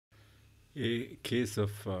A case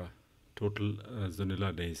of total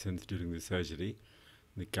zonular dehiscence during the surgery.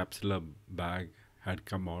 The capsular bag had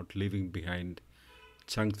come out, leaving behind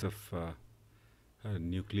chunks of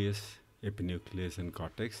nucleus, epinucleus, and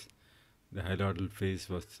cortex. The hyaloidal phase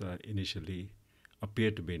was initially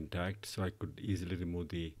appeared to be intact, so I could easily remove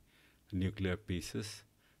the nuclear pieces.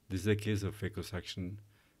 This is a case of fixation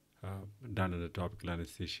done under topical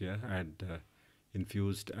anesthesia. I had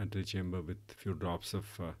infused antechamber with few drops of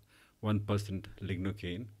 1%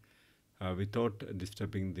 lignocaine. Without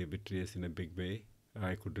disturbing the vitreous in a big way,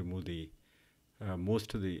 I could remove the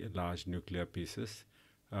most of the large nuclear pieces.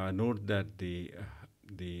 Note that the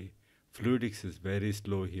fluidics is very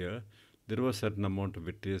slow here. There was a certain amount of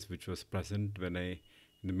vitreous which was present when in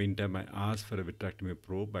the meantime, I asked for a vitrectomy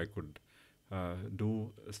probe. I could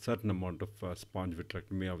do a certain amount of sponge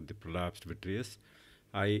vitrectomy of the prolapsed vitreous.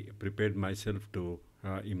 I prepared myself to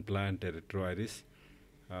implant a retroiris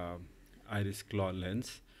iris claw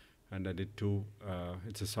lens, and I did two.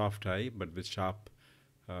 It's a soft eye, but with sharp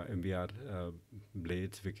MVR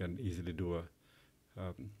blades, we can easily do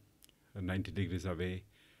a 90 degrees away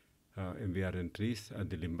MVR entries at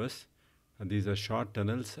the limbus. And these are short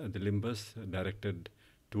tunnels at the limbus directed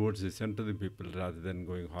towards the center of the pupil rather than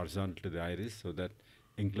going horizontal to the iris, so that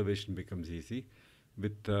enclavation becomes easy.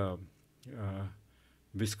 With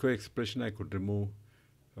visco expression, I could remove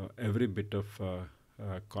every bit of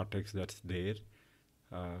cortex that's there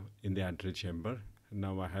in the anterior chamber.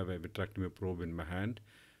 Now I have a vitrectomy probe in my hand.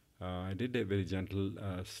 I did a very gentle,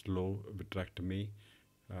 slow vitrectomy.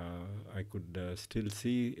 I could still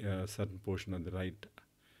see a certain portion on the right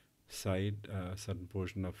side, certain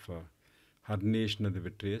portion of herniation of the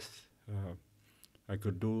vitreous. I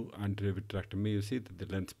could do anterior vitrectomy. You see that the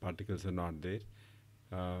lens particles are not there.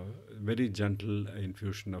 Very gentle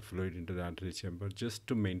infusion of fluid into the anterior chamber just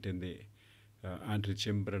to maintain the anterior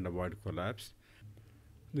chamber and avoid collapse.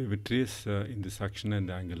 The vitreous in the suction and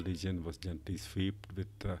the angle region was gently swept with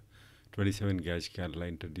 27 gauge cannula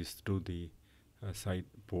introduced through the side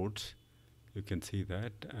ports. You can see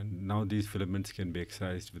that, and now these filaments can be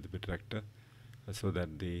excised with the vitrector so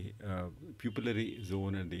that the pupillary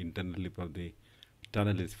zone and the internal lip of the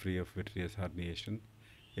tunnel is free of vitreous herniation.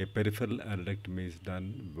 A peripheral aerodectomy is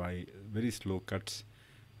done by very slow cuts.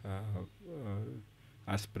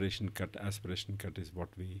 Aspiration cut is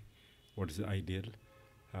what is ideal.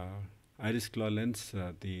 Iris claw lens,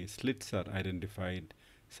 the slits are identified.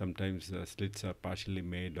 Sometimes slits are partially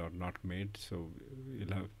made or not made, so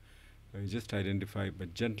you'll have just identify by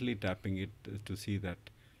gently tapping it to see that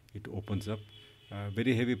it opens up.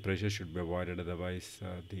 Very heavy pressure should be avoided, otherwise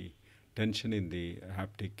the tension in the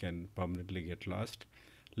haptic can permanently get lost.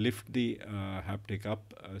 Lift the haptic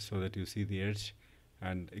up so that you see the edge,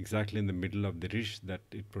 and exactly in the middle of the ridge that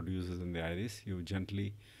it produces in the iris, you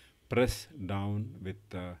gently press down with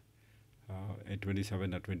a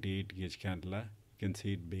 27 or 28 gauge cannula. You can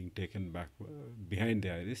see it being taken back behind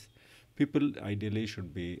the iris. Pupil ideally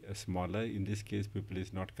should be smaller. In this case, pupil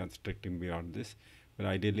is not constricting beyond this, but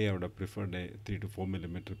ideally I would have preferred a 3 to 4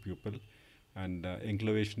 millimeter pupil. And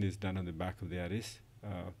enclavation is done on the back of the iris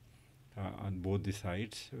on both the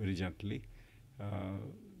sides very gently.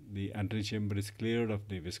 The anterior chamber is cleared of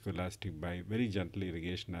the viscoelastic by very gentle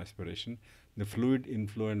irrigation aspiration. The fluid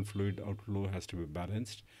inflow and fluid outflow has to be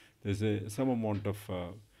balanced. There's some amount of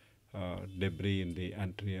debris in the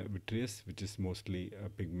anterior vitreous, which is mostly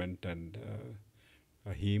pigment and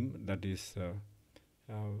heme, that is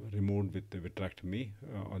removed with the vitrectomy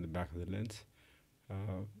on the back of the lens.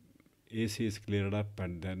 AC is cleared up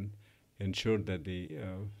and then ensured that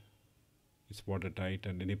it's watertight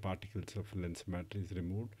and any particles of lens matter is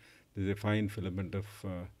removed. There's a fine filament of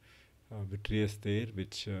vitreous there,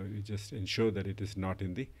 which you just ensure that it is not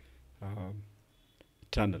in the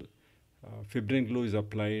tunnel. Fibrin glue is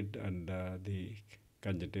applied and the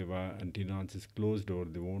conjunctiva and tenons is closed over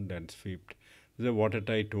the wound and swept. This is a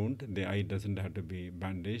watertight wound. The eye doesn't have to be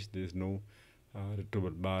bandaged. There is no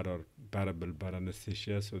retrobal bar or parabol bar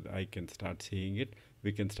anesthesia, so the eye can start seeing it.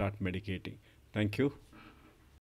 We can start medicating. Thank you.